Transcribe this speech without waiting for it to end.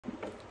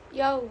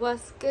Yo,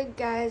 what's good,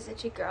 guys?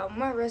 It's your girl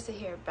Marissa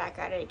here, back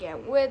at it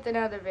again with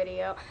another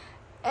video.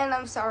 And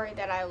I'm sorry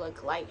that I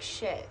look like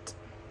shit.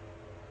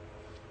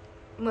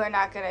 We're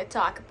not gonna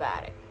talk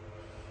about it.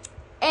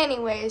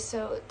 Anyway,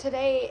 so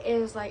today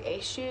is like a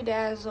Shoe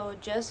Dazzle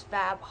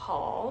Justfab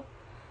haul.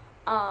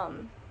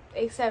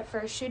 Except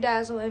for Shoe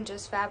Dazzle and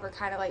Justfab are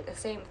kind of like the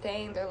same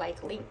thing. They're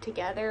like linked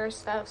together or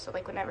stuff. So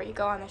like whenever you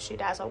go on the Shoe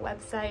Dazzle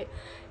website,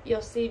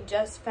 you'll see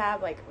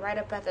Justfab like right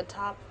up at the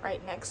top,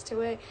 right next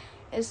to it.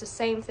 It's the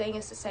same thing.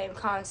 It's the same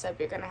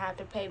concept. You're gonna have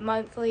to pay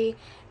monthly,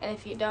 and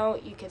if you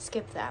don't, you can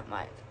skip that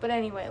month. But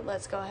anyway,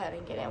 let's go ahead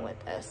and get in with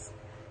this.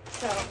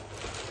 So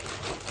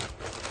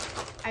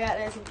I got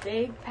this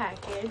big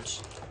package,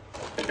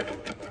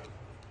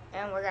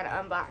 and we're gonna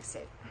unbox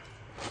it.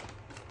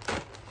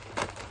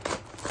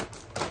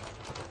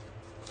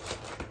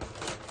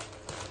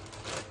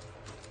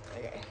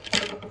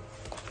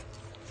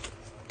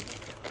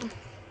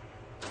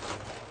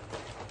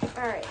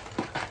 Alright,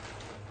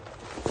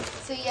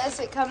 so yes,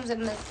 it comes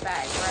in this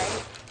bag,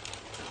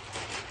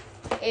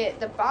 right?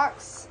 The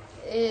box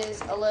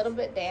is a little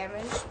bit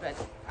damaged, but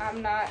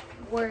I'm not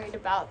worried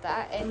about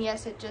that. And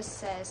yes, it just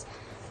says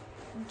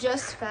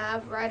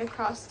Justfab right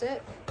across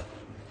it.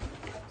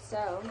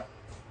 So,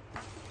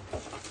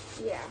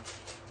 yeah.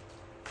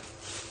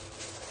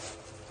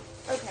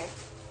 Okay,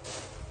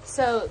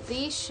 so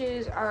these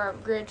shoes are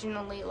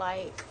originally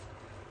like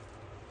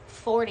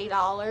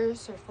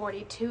 $40 or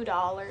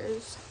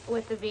 $42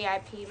 with the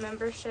VIP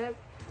membership,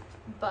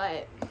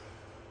 but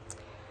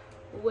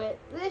with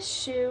this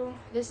shoe,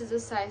 this is a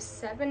size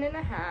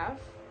 7.5.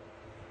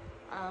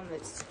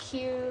 It's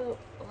cute.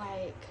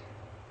 Like,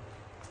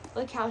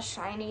 look how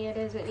shiny it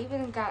is. It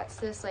even got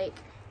this like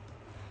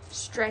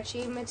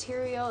stretchy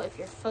material. If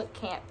your foot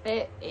can't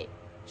fit, it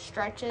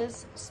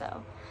stretches,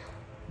 so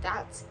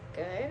that's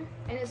good.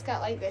 And it's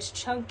got like this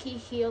chunky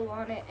heel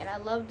on it, and I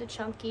love the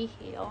chunky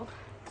heel.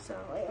 So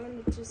like, I'm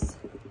gonna just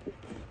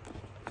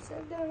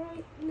set that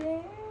right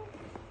there.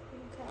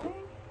 Okay.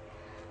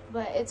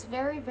 But it's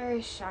very,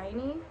 very shiny.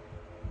 I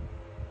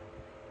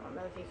don't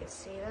know if you can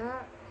see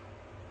that.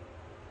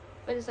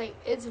 But it's like,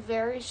 it's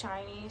very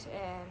shiny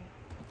and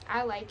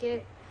I like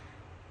it.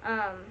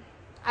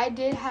 I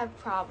did have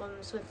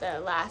problems with the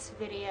last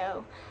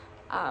video.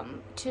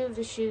 2 of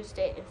the shoes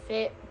didn't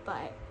fit,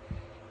 but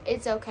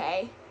it's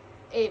okay.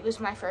 It was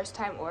my first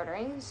time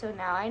ordering, so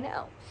now I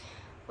know.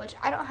 Which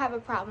I don't have a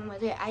problem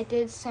with it. I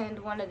did send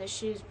one of the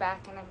shoes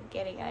back and I'm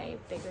getting a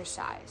bigger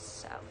size,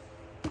 so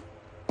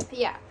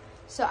yeah.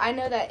 So I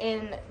know that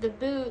in the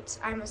boots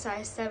I'm a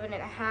size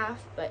 7.5,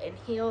 but in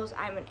heels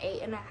I'm an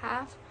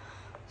 8.5.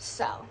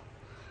 So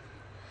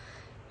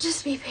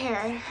just be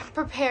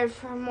prepared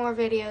for more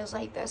videos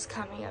like this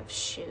coming of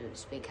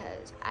shoes,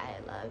 because I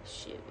love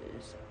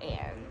shoes.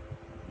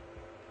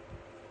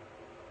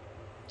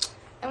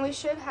 And we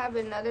should have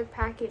another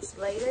package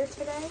later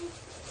today.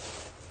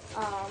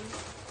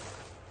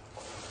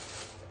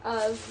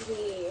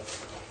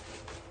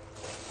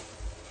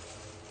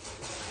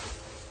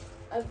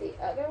 Of the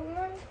other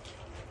one,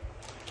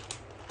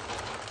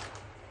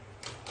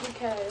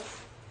 because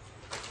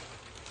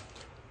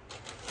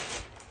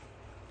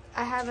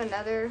I have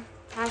another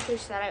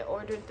package that I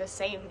ordered the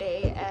same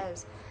day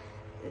as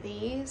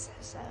these.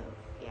 So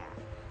yeah,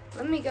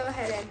 let me go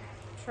ahead and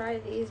try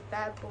these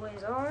bad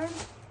boys on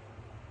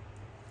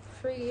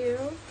for you.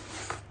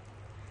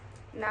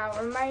 Now,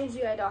 remind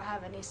you, I don't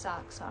have any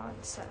socks on,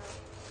 so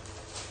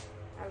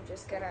I'm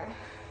just gonna,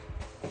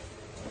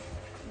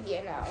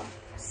 you know,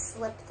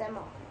 slip them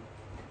on.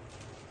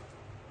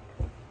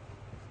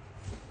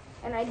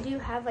 And I do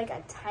have like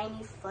a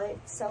tiny foot,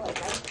 so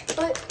like my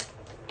foot,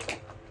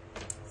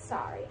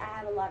 sorry, I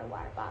have a lot of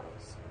water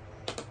bottles.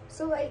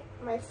 So like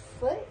my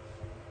foot,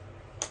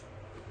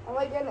 oh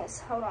my goodness,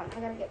 hold on, I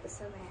gotta get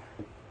this in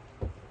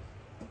there.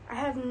 I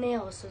have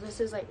nails, so this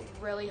is like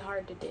really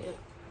hard to do.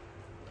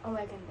 Oh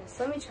my goodness,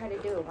 let me try to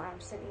do it while I'm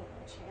sitting in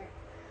the chair.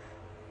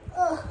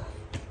 Ugh.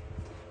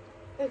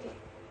 Okay.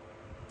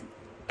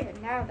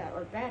 But now that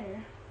we're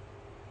better.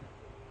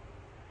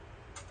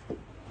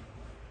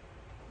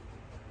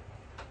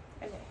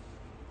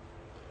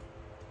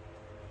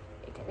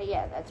 Okay,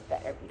 yeah, that's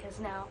better, because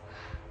now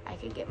I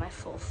can get my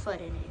full foot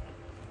in it.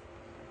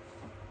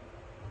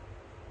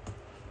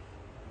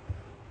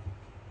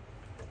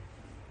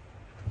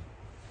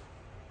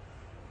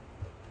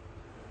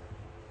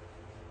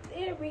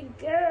 There we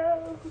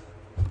go.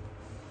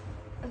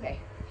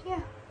 Okay,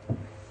 yeah,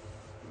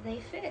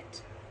 they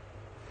fit.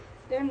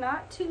 They're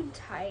not too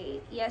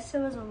tight. Yes, it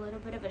was a little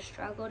bit of a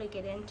struggle to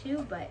get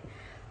into, but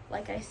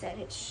like I said,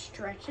 it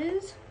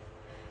stretches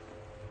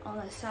on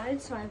the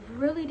side, so I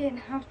really didn't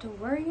have to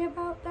worry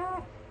about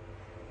that.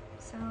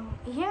 So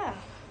yeah,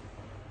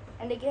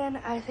 and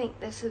again, I think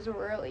this is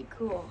really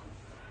cool.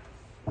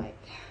 Like,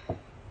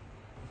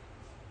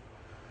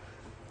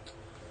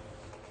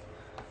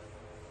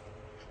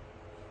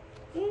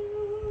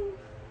 I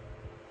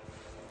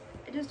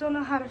just don't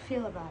know how to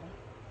feel about it.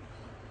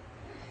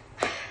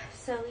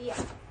 So yeah,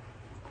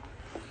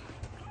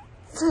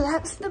 so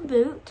that's the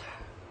boot.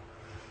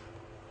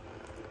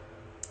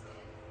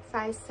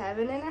 size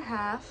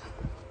 7.5.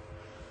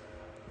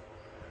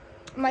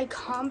 My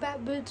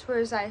combat boots were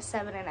a size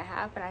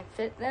 7.5 and I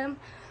fit them.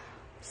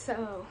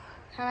 So,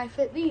 and I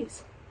fit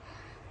these.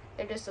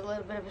 They're just a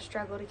little bit of a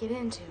struggle to get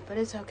into, but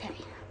it's okay.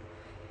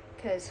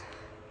 Because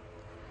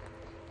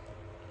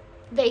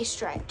they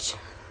stretch.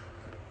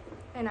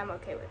 And I'm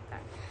okay with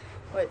that.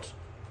 Which,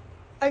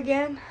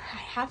 again, I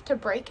have to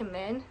break them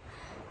in.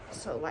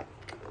 So, like,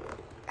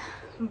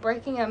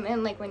 breaking them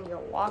in, like, when you're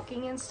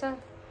walking and stuff,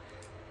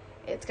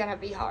 it's gonna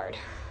be hard.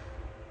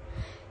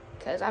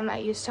 Because I'm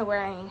not used to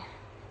wearing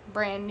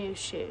brand new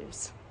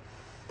shoes.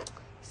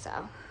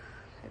 So,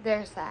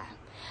 there's that.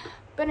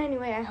 But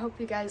anyway, I hope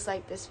you guys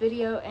like this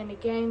video. And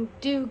again,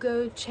 do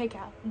go check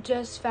out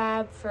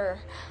Justfab for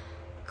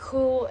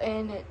cool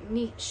and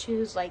neat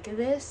shoes like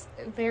this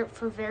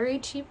for very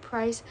cheap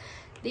price.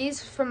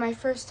 These, for my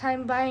first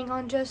time buying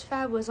on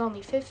Justfab, was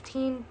only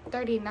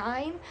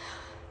 $15.39.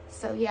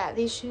 So yeah,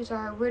 these shoes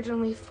are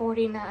originally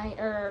 $49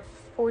 or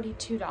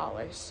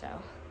 $42. So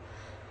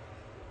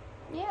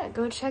yeah,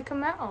 go check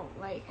them out.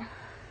 Like,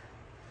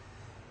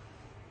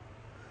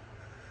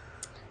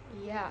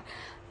 yeah.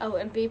 Oh,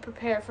 and be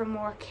prepared for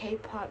more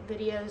K-pop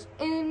videos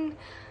in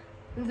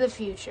the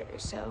future.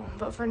 So,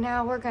 but for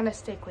now, we're gonna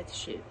stick with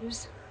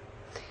shoes.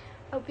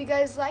 Hope you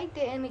guys liked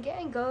it, and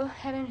again, go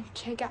ahead and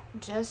check out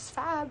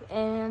Justfab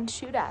and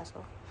Shoe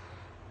Dazzle.